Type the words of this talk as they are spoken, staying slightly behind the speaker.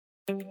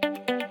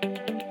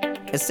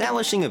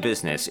Establishing a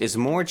business is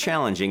more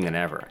challenging than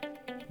ever.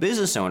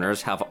 Business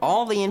owners have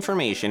all the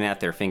information at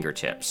their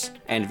fingertips,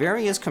 and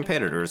various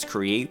competitors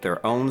create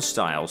their own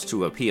styles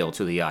to appeal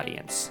to the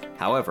audience.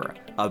 However,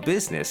 a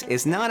business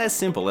is not as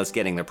simple as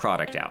getting the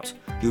product out.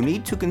 You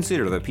need to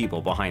consider the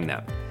people behind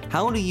them.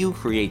 How do you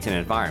create an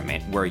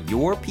environment where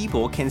your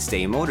people can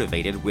stay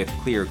motivated with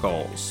clear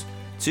goals?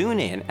 Tune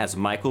in as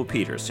Michael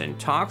Peterson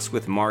talks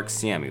with Mark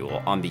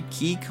Samuel on the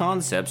key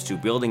concepts to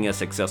building a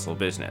successful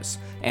business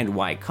and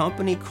why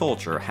company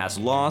culture has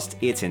lost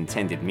its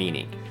intended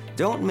meaning.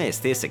 Don't miss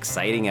this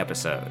exciting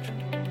episode.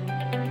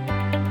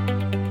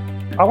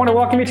 I want to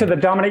welcome you to the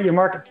Dominate Your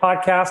Market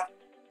podcast.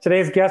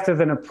 Today's guest is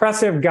an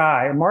impressive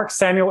guy. Mark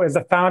Samuel is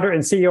the founder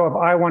and CEO of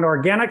I1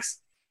 Organics,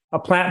 a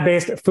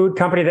plant-based food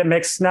company that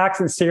makes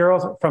snacks and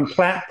cereals from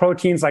plant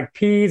proteins like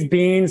peas,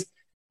 beans,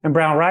 and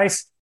brown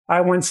rice.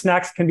 I1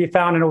 snacks can be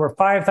found in over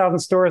 5,000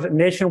 stores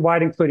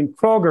nationwide, including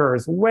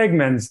Kroger's,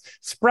 Wegmans,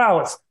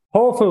 Sprouts,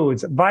 Whole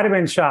Foods,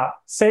 Vitamin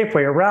Shop,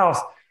 Safeway,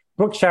 Ralph's,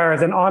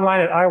 Brookshire's, and online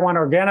at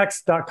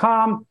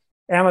i1organics.com,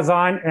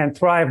 Amazon, and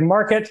Thrive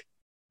Market.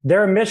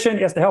 Their mission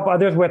is to help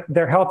others with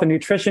their health and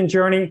nutrition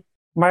journey.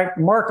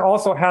 Mark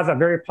also has a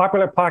very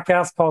popular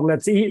podcast called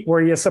Let's Eat,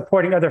 where he is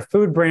supporting other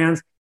food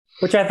brands,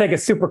 which I think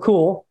is super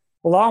cool,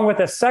 along with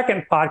a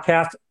second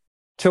podcast,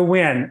 To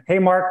Win. Hey,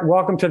 Mark,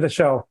 welcome to the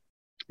show.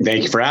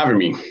 Thank you for having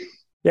me.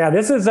 Yeah,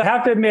 this is, I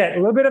have to admit, a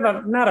little bit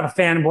of not a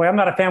fanboy. I'm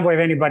not a fanboy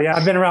of anybody.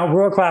 I've been around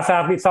world-class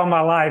athletes all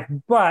my life,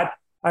 but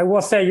I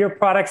will say your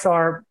products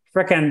are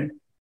freaking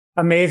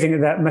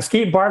amazing. That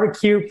mesquite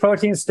barbecue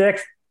protein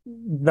sticks,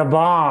 the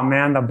bomb,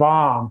 man, the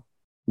bomb.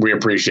 We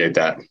appreciate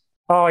that.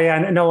 Oh, yeah.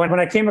 No, when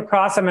I came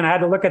across them and I had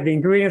to look at the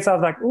ingredients, I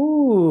was like,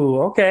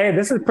 ooh, okay,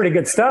 this is pretty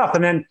good stuff.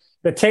 And then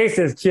the taste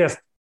is just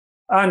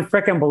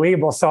unfreaking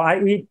believable. So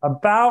I eat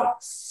about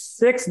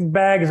 6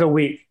 bags a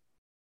week.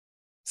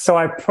 So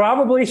I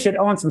probably should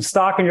own some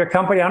stock in your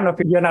company. I don't know if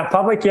you're not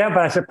public yet,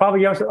 but I should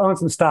probably own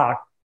some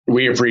stock.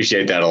 We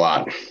appreciate that a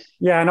lot.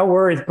 Yeah, no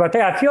worries. But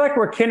hey, I feel like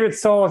we're kindred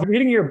souls.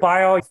 Reading your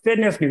bio,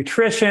 fitness,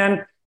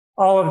 nutrition,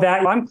 all of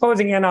that. I'm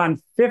closing in on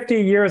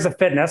 50 years of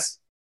fitness,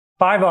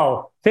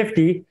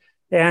 50.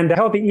 And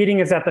healthy eating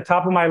is at the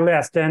top of my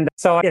list. And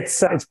so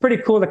it's pretty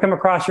cool to come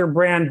across your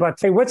brand. But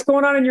hey, what's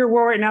going on in your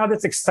world right now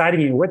that's exciting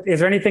you? Is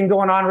there anything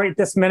going on right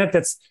this minute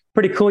that's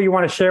pretty cool you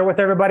want to share with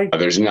everybody?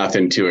 There's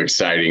nothing too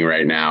exciting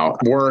right now.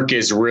 Work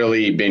has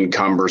really been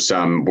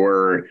cumbersome.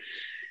 We're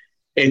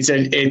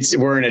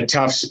in a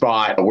tough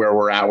spot where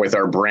we're at with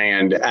our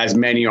brand, as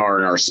many are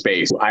in our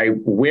space. I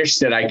wish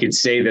that I could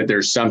say that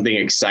there's something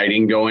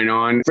exciting going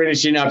on.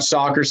 Finishing up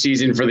soccer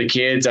season for the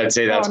kids, I'd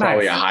say that's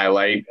probably a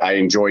highlight. I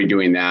enjoy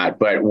doing that,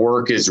 but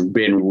work has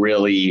been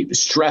really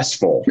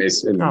stressful.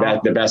 Is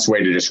the best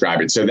way to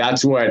describe it. So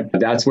that's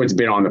what's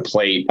been on the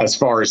plate as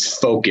far as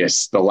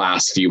focus the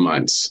last few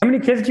months. How many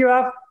kids do you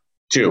have?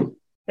 2.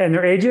 And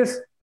their ages?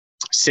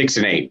 6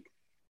 and 8.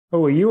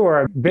 Oh, you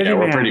are a busy man. Yeah,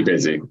 we're pretty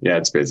busy. Yeah,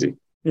 it's busy.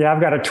 Yeah,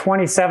 I've got a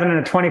 27 and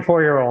a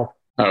 24-year-old.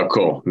 Oh,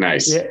 cool.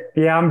 Nice.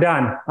 Yeah, I'm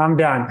done.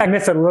 I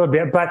miss it a little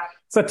bit. But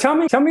so tell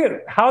me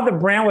how the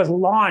brand was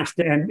launched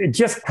and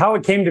just how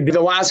it came to be.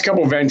 The last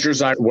couple of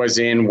ventures I was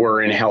in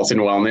were in health and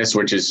wellness,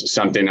 which is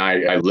something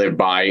I live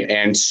by.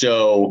 And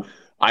so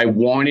I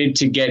wanted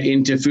to get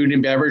into food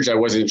and beverage. I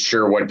wasn't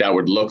sure what that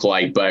would look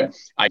like, but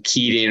I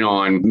keyed in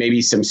on maybe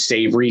some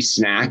savory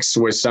snacks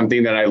was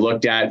something that I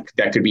looked at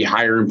that could be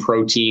higher in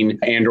protein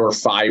and or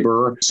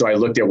fiber. So I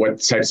looked at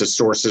what types of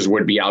sources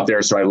would be out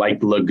there. So I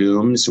liked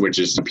legumes, which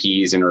is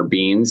peas and or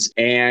beans.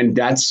 And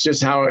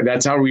that's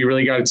how we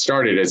really got it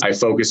started. As I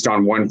focused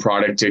on one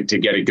product to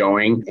get it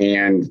going.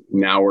 And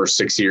now we're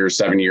 7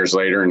 years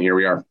later, and here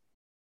we are.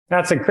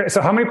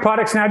 So how many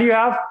products now do you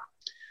have?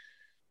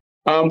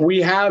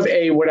 We have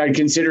what I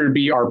consider to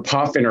be our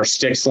puff and our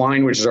sticks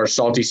line, which is our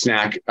salty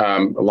snack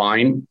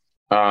line.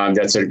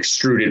 That's an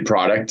extruded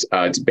product.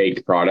 It's a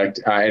baked product.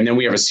 And then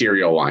we have a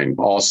cereal line,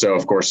 also,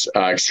 of course,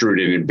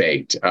 extruded and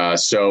baked.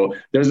 So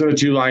those are the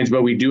 2 lines,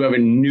 but we do have a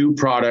new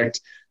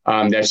product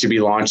that should be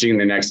launching in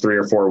the next 3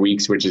 or 4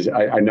 weeks, which is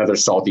another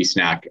salty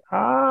snack.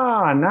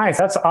 Ah, nice.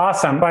 That's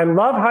awesome. I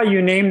love how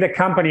you named the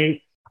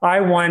company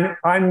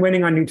I'm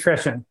Winning on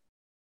Nutrition.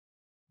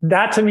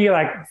 That to me,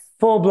 like,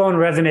 full-blown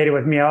resonated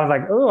with me. I was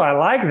like, oh, I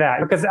like that,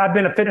 because I've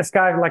been a fitness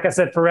guy, like I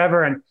said,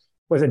 forever, and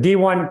was a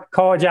D1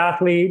 college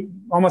athlete,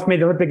 almost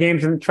made the Olympic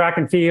Games in track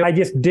and field. I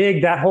just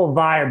dig that whole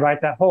vibe, right?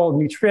 That whole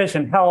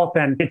nutrition, health,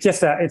 and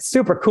it's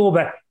super cool.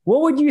 But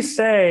what would you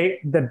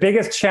say the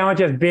biggest challenge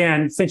has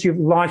been since you've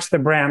launched the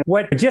brand?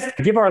 Just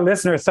give our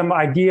listeners some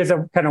ideas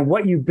of kind of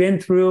what you've been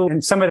through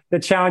and some of the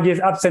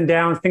challenges, ups and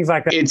downs, things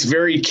like that. It's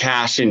very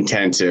cash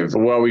intensive.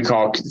 What we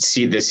call the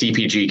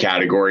CPG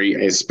category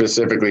is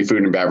specifically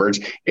food and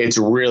beverage. It's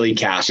really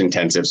cash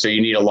intensive. So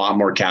you need a lot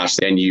more cash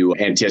than you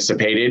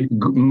anticipated.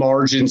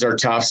 Margins are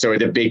tough. So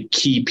the big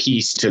key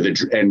piece to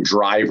and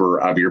driver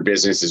of your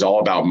business is all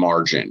about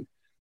margin.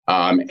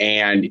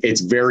 And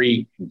it's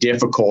very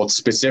difficult,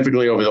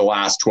 specifically over the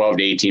last 12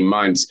 to 18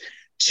 months,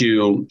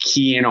 to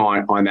key in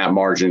on that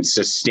margin,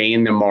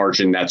 sustain the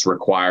margin that's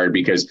required,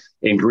 because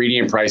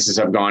ingredient prices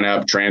have gone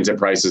up, transit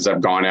prices have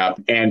gone up,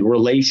 and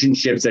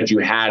relationships that you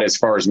had as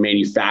far as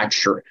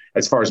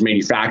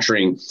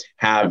manufacturing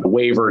have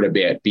wavered a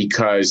bit,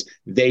 because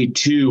they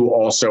too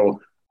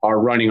also are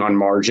running on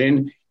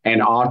margin.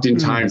 And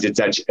oftentimes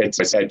that's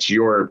the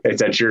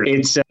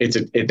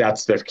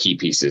key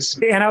pieces.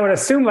 And I would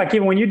assume, like,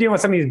 even when you're dealing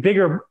with some of these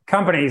bigger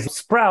companies,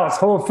 Sprouts,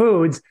 Whole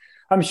Foods,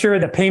 I'm sure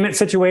the payment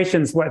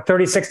situation's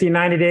 30, 60,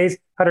 90 days,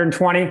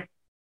 120.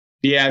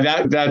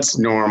 Yeah, that's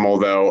normal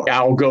though.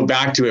 I'll go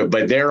back to it,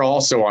 but they're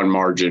also on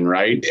margin,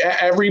 right?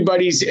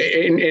 Everybody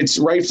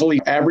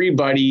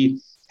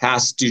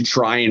has to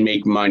try and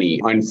make money.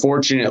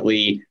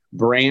 Unfortunately,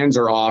 brands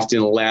are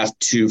often left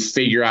to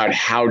figure out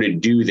how to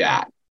do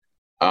that.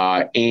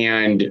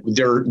 And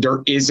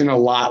there isn't a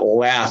lot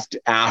left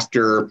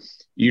after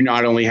you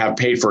not only have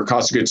paid for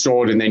cost of goods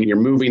sold, and then you're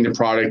moving the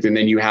product, and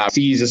then you have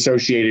fees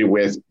associated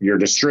with your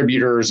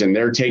distributors, and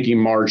they're taking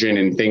margin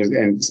and things.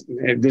 And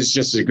this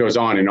just goes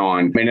on and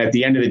on. And at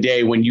the end of the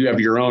day, when you have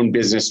your own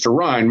business to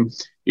run,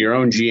 your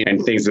own G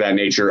and things of that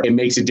nature, it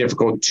makes it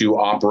difficult to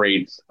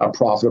operate a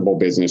profitable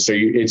business. So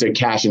it's a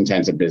cash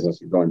intensive business,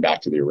 going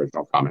back to the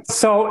original comment.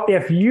 So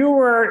if you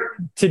were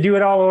to do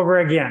it all over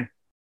again,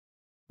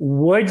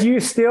 would you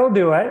still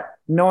do it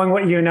knowing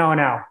what you know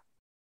now?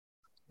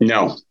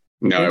 No,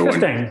 I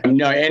Interesting. wouldn't.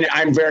 No, and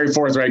I'm very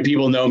forthright.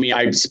 People know me.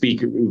 I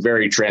speak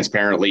very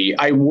transparently.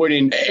 I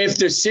wouldn't. If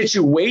the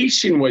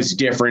situation was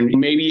different,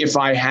 maybe if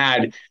I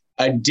had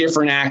a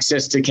different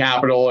access to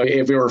capital,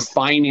 if it were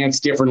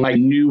financed different, I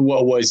knew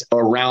what was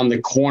around the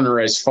corner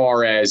as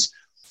far as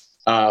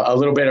a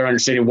little better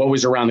understanding what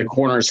was around the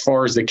corner as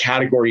far as the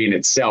category in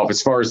itself,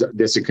 as far as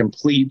this a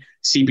complete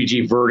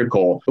CPG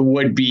vertical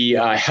would be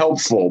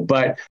helpful.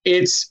 But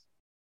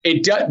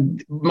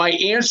my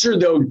answer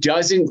though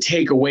doesn't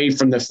take away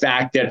from the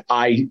fact that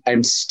I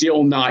am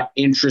still not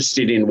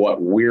interested in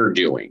what we're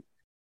doing.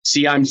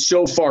 See, I'm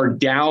so far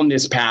down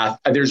this path.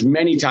 There's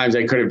many times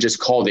I could have just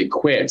called it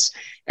quits.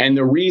 And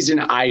the reason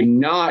I'm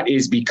not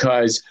is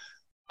because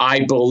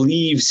I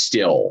believe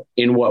still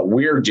in what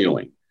we're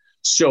doing.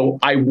 So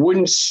I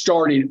wouldn't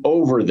start it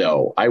over,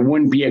 though. I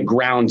wouldn't be at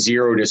ground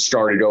zero to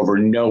start it over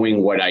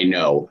knowing what I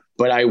know.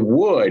 But I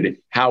would,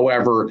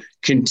 however,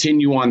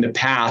 continue on the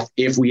path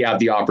if we have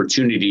the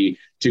opportunity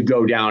to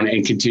go down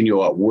and continue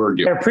what we're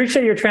doing. I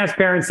appreciate your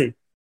transparency,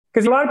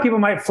 because a lot of people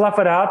might fluff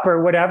it up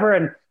or whatever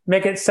and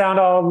make it sound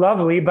all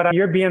lovely, but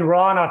you're being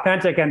raw and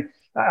authentic. And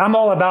I'm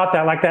all about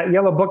that. Like that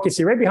yellow book you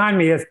see right behind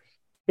me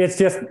it's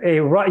just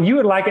you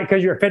would like it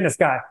because you're a fitness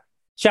guy.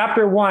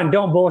 Chapter 1,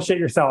 don't bullshit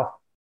yourself.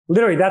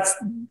 Literally, that's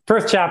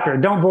first chapter.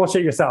 Don't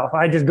bullshit yourself.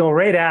 I just go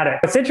right at it.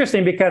 It's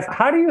interesting because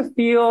how do you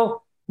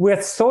feel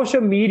with social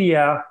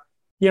media?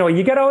 You know,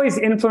 you got all these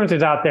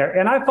influencers out there,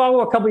 and I follow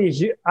a couple of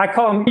these. I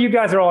call them, you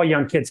guys are all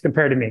young kids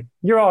compared to me.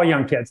 You're all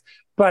young kids.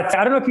 But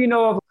I don't know if you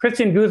know of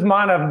Christian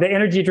Guzman of the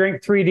energy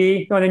drink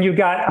 3D. And then you've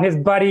got his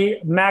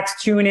buddy,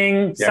 Max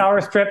Tuning,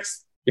 Sour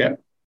Strips. Yeah.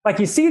 Like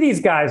you see these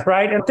guys,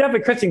 right? And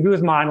definitely Christian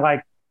Guzman,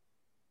 like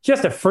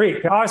just a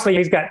freak. Obviously,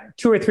 he's got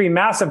 2 or 3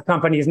 massive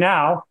companies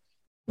now.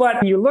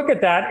 But you look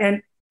at that,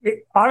 and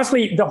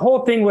obviously the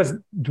whole thing was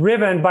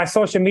driven by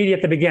social media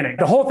at the beginning.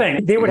 The whole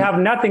thing. They would have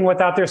nothing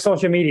without their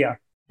social media.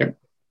 Yep.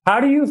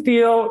 How do you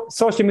feel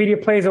social media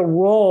plays a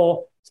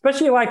role,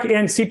 especially like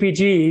in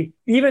CPG,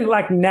 even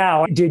like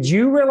now? Did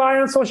you rely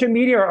on social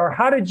media, or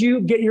how did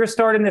you get your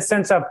start in the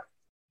sense of,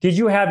 did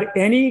you have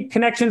any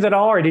connections at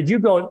all, or did you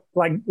go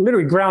like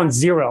literally ground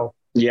zero?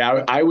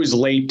 Yeah, I was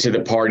late to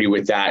the party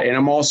with that. And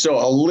I'm also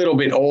a little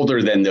bit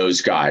older than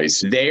those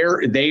guys.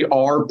 They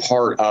are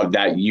part of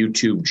that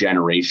YouTube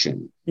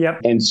generation. Yep.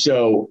 And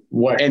so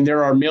and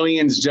there are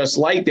millions just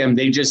like them.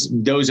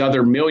 Those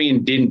other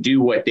million didn't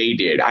do what they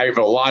did. I have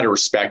a lot of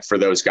respect for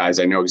those guys.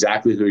 I know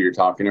exactly who you're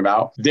talking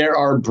about. There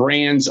are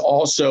brands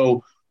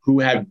also who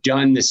have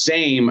done the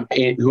same.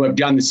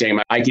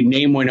 I can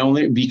name one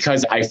only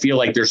because I feel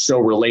like they're so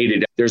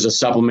related. There's a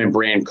supplement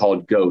brand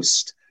called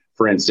Ghost,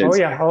 for instance.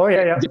 Oh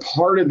yeah. They're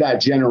part of that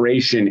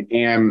generation,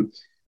 and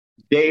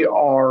they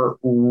are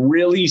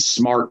really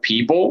smart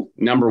people,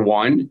 number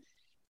one.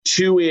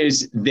 2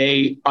 is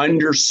they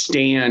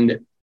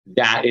understand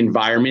that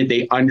environment.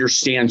 They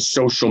understand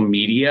social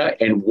media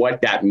and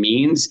what that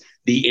means,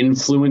 the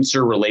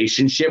influencer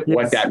relationship,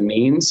 what that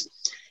means.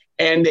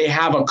 And they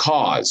have a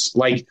cause.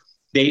 Like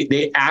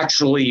they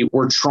actually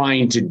were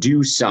trying to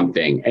do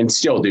something and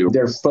still do.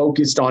 They're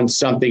focused on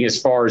something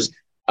as far as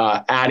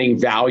adding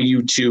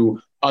value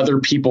to other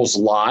people's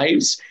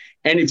lives.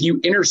 And if you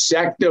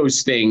intersect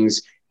those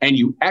things and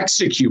you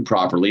execute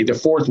properly, the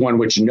 4th one,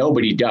 which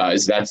nobody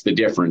does, that's the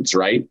difference,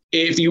 right?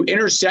 If you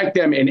intersect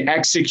them and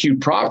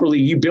execute properly,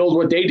 you build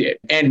what they did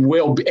and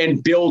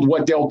build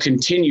what they'll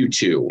continue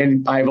to.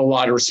 And I have a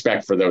lot of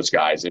respect for those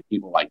guys and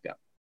people like them.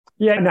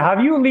 Yeah. Now,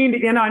 have you leaned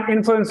in on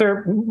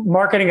influencer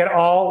marketing at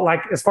all?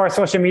 Like as far as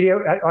social media,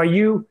 are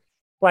you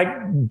like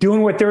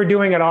doing what they're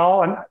doing at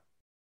all? And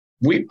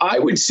I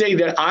would say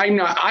that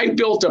I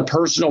built a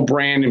personal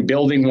brand and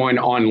building one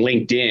on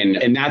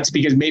LinkedIn. And that's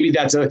because maybe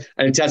that's a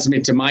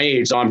testament to my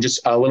age. So I'm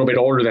just a little bit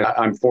older than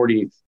I'm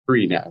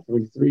 43 now,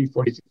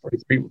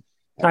 43.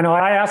 I know.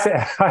 I have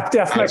to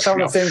ask myself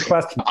the same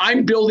question.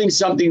 I'm building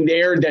something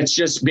there that's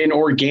just been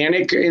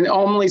organic and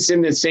almost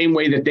in the same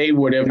way that they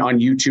would have on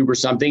YouTube or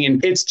something.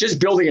 And it's just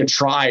building a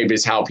tribe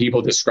is how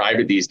people describe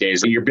it these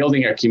days. You're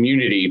building a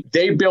community.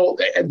 They built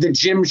the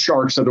Gym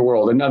Sharks of the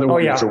world. Another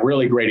one that's a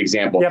really great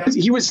example. Yep.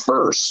 He was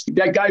first.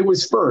 That guy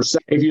was first.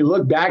 If you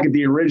look back at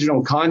the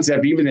original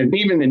concept, even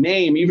the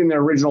name, even the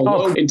original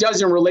logo, it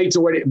doesn't relate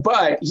to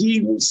but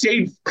he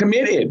stayed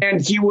committed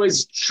and he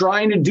was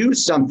trying to do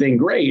something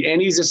great.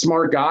 And he's a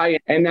smart guy.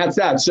 And that's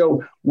that.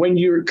 So when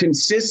you're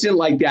consistent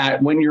like that,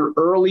 when you're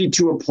early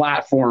to a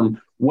platform,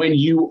 when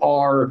you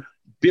are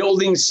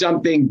building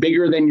something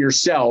bigger than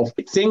yourself,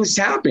 things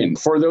happen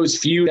for those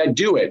few that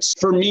do it.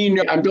 For me,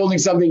 I'm building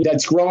something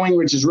that's growing,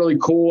 which is really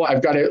cool.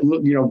 I've got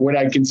what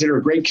I consider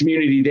a great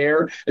community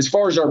there. As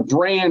far as our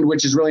brand,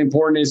 which is really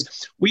important,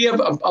 is we have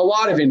a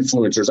lot of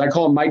influencers. I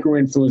call them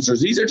micro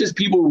influencers. These are just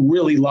people who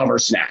really love our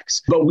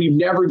snacks, but we've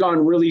never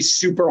gone really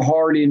super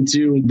hard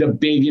into the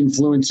big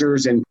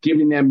influencers and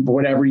giving them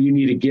whatever you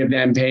need to give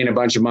them, paying a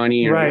bunch of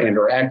money and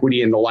or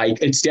equity and the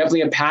like. It's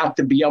definitely a path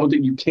to be able to,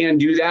 you can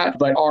do that,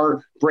 but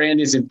our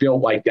brand isn't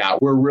built like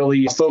that. We're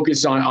really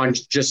focused on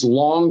just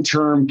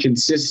long-term,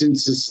 consistent,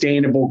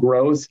 sustainable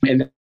growth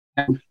and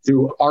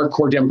through our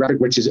core demographic,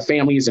 which is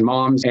families and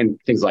moms and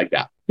things like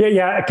that.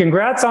 Yeah.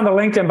 Congrats on the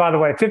LinkedIn, by the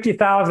way.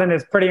 50,000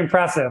 is pretty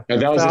impressive.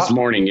 That was this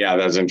morning. Yeah,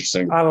 that was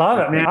interesting. I love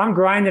it, man. I'm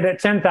grinding at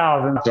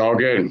 10,000. It's all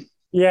good.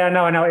 Yeah,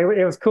 no,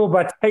 it was cool.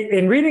 But hey,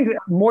 in reading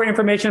more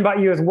information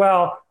about you as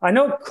well, I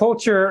know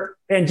culture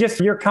and just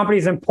your company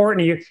is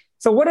important to you.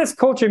 So what does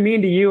culture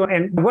mean to you?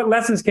 And what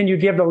lessons can you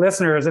give the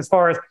listeners as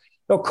far as,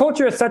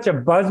 culture is such a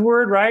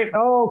buzzword, right?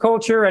 Oh,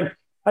 culture. And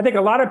I think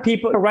a lot of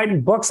people are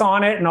writing books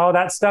on it and all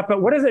that stuff.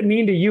 But what does it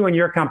mean to you and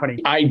your company?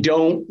 I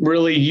don't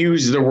really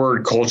use the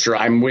word culture.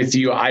 I'm with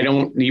you. I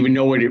don't even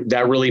know what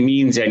that really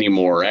means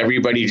anymore.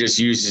 Everybody just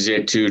uses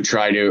it to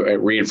try to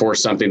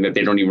reinforce something that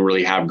they don't even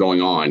really have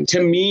going on.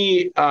 To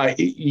me,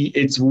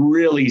 it's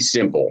really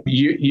simple.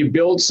 You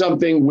build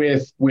something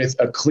with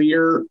a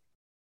clear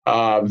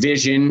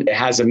vision. It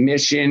has a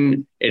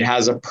mission. It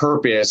has a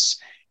purpose.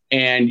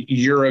 And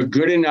you're a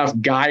good enough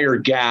guy or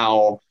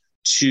gal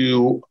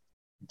to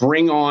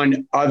bring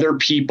on other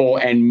people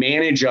and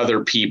manage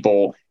other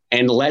people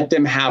and let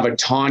them have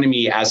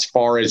autonomy as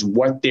far as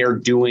what they're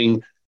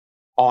doing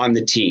on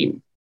the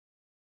team.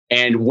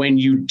 And when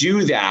you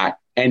do that,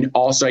 and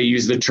also I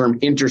use the term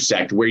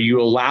intersect, where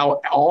you allow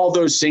all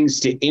those things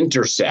to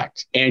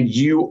intersect and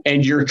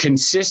you're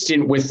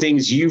consistent with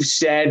things you've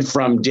said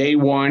from day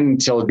one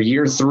until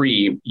year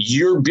 3,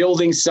 you're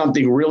building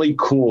something really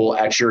cool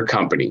at your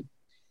company.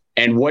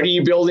 And what are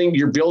you building?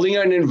 You're building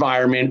an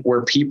environment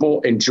where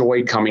people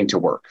enjoy coming to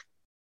work.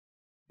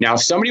 Now,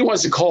 if somebody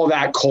wants to call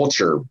that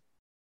culture,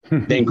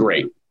 then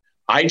great.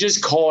 I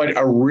just call it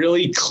a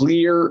really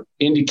clear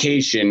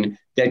indication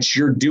that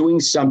you're doing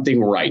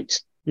something right.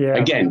 Yeah.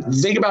 Again,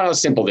 think about how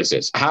simple this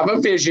is. Have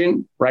a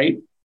vision, right?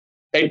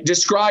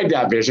 Describe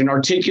that vision,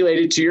 articulate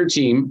it to your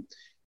team.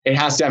 It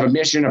has to have a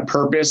mission, a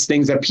purpose,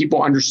 things that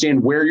people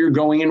understand where you're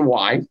going and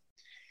why.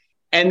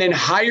 And then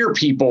hire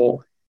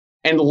people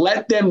and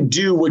let them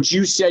do what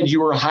you said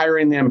you were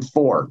hiring them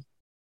for.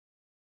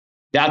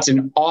 That's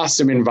an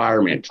awesome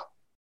environment.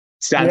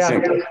 It's that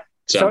simple.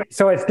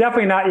 So it's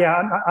definitely not,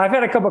 I've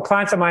had a couple of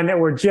clients of mine that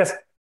were just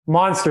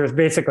monsters,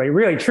 basically,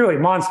 really, truly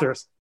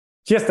monsters.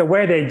 Just the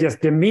way they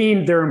just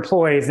demeaned their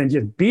employees and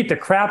just beat the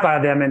crap out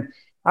of them. And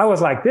I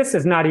was like, this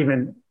isn't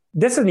even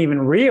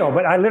real.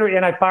 But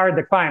I fired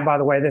the client, by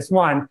the way, this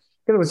one,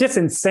 because it was just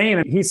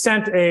insane. He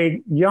sent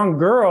a young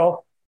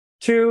girl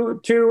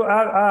to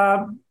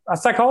a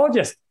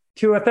psychologist,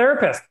 to a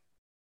therapist.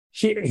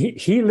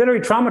 He literally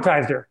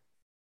traumatized her.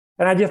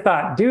 And I just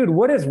thought, dude,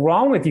 what is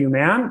wrong with you,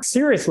 man?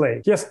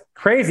 Seriously, just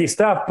crazy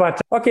stuff. But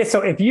okay,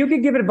 so if you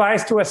could give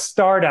advice to a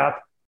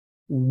startup,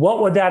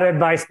 what would that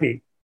advice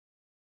be?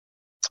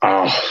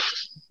 Oh,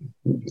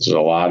 there's a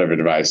lot of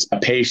advice.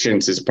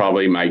 Patience is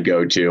probably my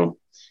go-to.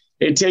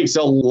 It takes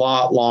a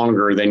lot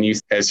longer than you,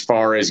 as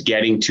far as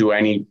getting to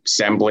any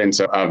semblance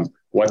of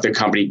what the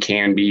company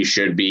can be,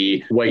 should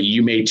be, what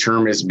you may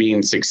term as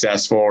being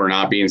successful or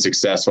not being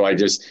successful.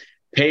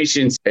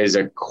 Patience is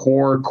a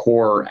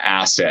core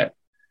asset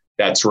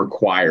that's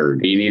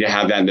required. You need to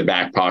have that in the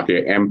back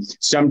pocket. And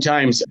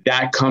sometimes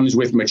that comes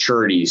with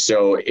maturity.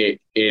 So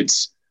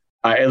it's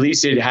at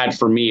least it had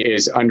for me,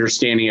 is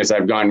understanding as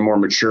I've gotten more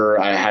mature.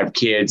 I have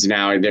kids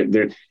now.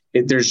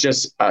 There's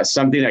just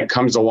something that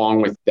comes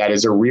along with that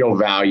is a real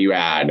value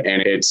add.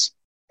 And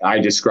I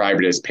describe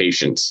it as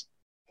patience.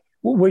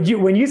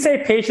 When you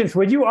say patience,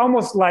 would you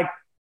almost like,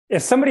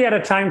 if somebody had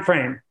a time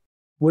frame,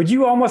 would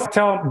you almost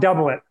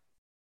double it?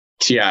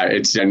 Yeah,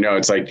 it's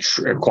like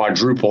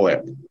quadruple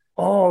it.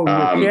 Oh,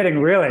 you're kidding,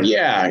 really?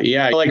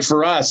 Yeah. Like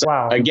for us,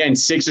 Wow. again,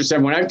 6 or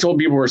 7, when I've told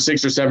people we're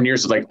 6 or 7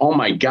 years, it's like, oh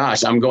my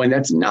gosh, I'm going,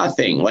 that's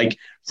nothing. Like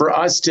for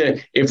us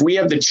if we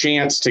have the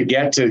chance to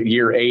get to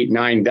year 8,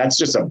 9, that's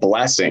just a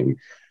blessing.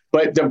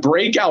 But the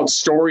breakout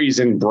stories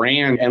in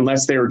brand,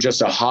 unless they were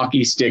just a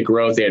hockey stick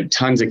growth, they had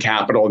tons of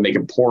capital and they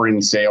could pour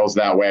in sales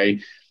that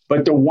way.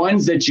 But the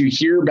ones that you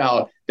hear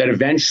about that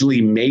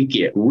eventually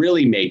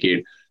really make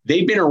it,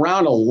 they've been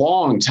around a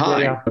long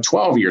time,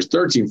 12 years,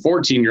 13,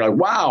 14. You're like,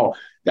 wow,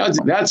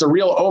 that's a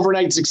real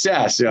overnight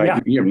success. You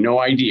have no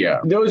idea.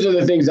 Those are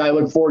the things I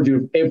look forward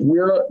to. If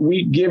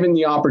we given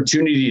the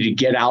opportunity to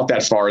get out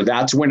that far,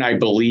 that's when I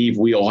believe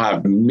we'll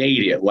have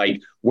made it,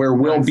 like where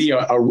we'll be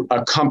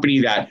a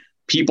company that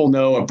people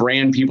know, a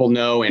brand people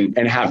know,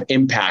 and have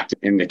impact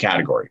in the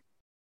category.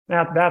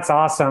 That's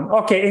awesome.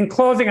 Okay, in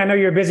closing, I know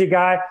you're a busy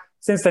guy.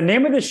 Since the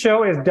name of the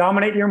show is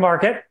Dominate Your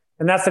Market,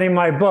 and that's the name of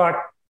my book,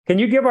 can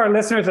you give our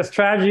listeners a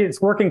strategy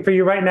that's working for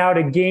you right now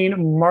to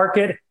gain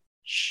market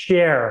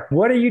share?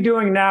 What are you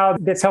doing now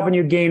that's helping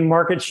you gain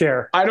market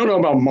share? I don't know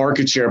about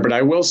market share, but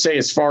I will say,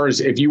 as far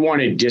as if you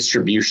want a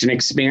distribution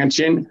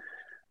expansion,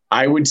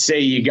 I would say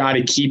you got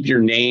to keep your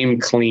name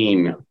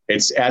clean.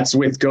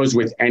 Goes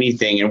with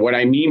anything. And what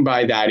I mean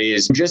by that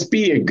is just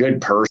be a good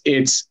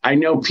person. I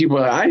know people,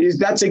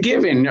 that's a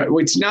given. No,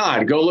 it's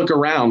not. Go look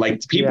around.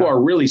 Like people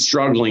are really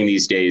struggling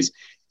these days.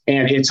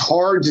 And it's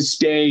hard to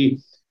stay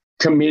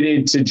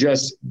committed to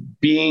just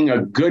being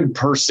a good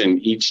person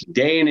each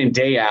day in and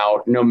day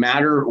out, no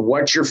matter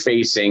what you're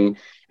facing.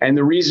 And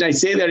the reason I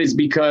say that is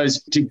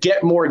because to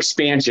get more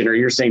expansion, or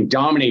you're saying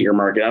dominate your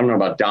market, I don't know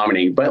about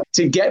dominating, but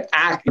to get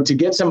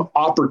some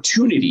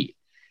opportunity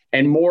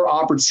and more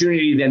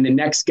opportunity than the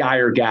next guy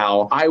or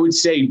gal, I would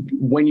say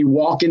when you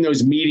walk in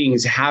those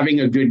meetings, having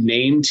a good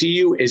name to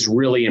you is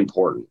really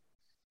important.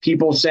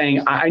 People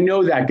saying, I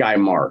know that guy,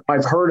 Mark,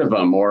 I've heard of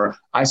him, or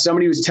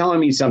somebody was telling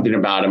me something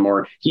about him,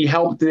 or he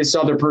helped this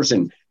other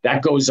person.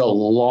 That goes a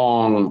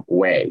long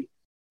way.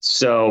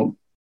 So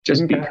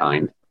just be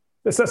kind.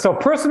 So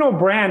personal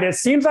brand, it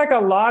seems like a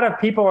lot of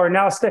people are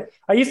now,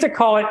 I used to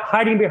call it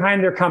hiding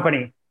behind their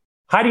company,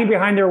 hiding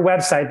behind their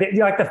website.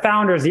 Like the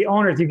founders, the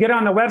owners, you get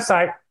on the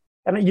website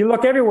and you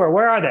look everywhere.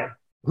 Where are they?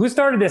 Who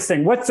started this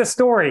thing? What's the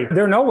story?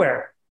 They're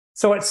nowhere.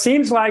 So it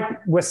seems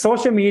like with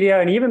social media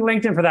and even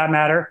LinkedIn for that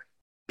matter,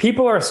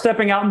 people are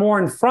stepping out more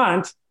in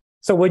front.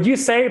 So would you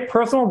say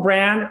personal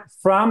brand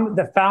from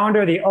the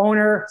founder, the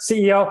owner,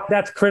 CEO,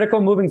 that's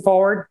critical moving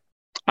forward?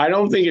 I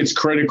don't think it's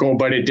critical,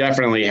 but it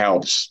definitely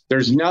helps.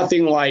 There's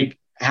nothing like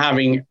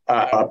having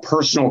a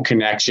personal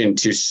connection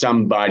to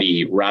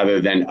somebody rather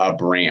than a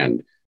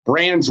brand.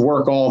 Brands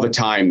work all the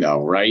time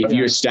though, right? If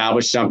you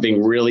establish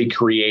something really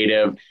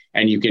creative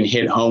and you can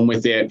hit home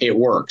with it, it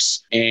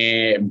works.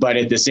 But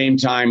at the same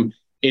time,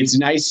 it's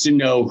nice to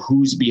know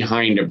who's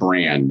behind a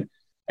brand,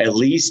 at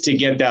least to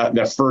get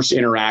the first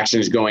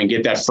interactions going,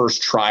 get that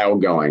first trial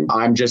going.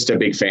 I'm just a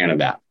big fan of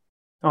that.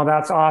 Oh,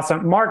 that's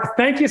awesome. Mark,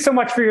 thank you so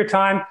much for your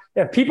time.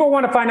 If people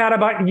want to find out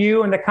about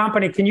you and the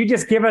company, can you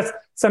just give us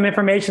some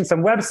information,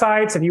 some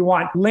websites, if you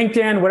want,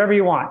 LinkedIn, whatever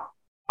you want?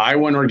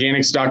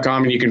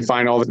 i1organics.com, and you can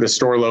find all the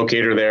store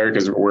locator there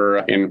because we're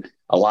in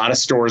a lot of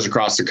stores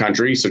across the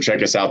country. So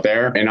check us out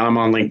there. And I'm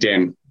on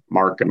LinkedIn,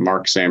 Mark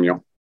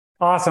Samuel.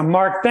 Awesome.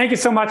 Mark, thank you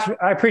so much.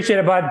 I appreciate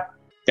it, bud.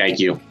 Thank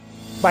you.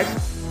 Bye.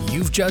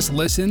 You've just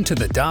listened to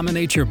the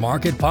Dominate Your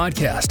Market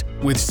podcast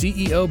with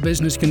CEO,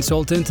 business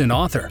consultant, and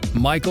author,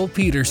 Michael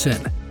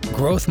Peterson.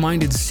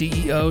 Growth-minded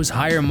CEOs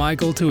hire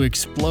Michael to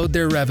explode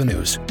their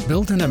revenues,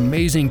 build an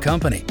amazing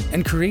company,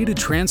 and create a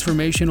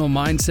transformational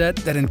mindset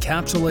that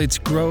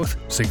encapsulates growth,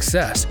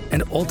 success,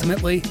 and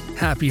ultimately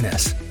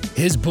happiness.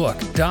 His book,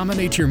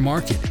 Dominate Your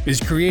Market,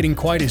 is creating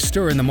quite a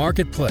stir in the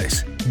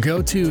marketplace.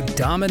 Go to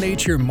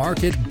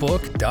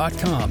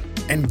dominateyourmarketbook.com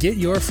and get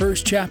your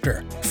first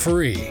chapter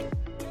free.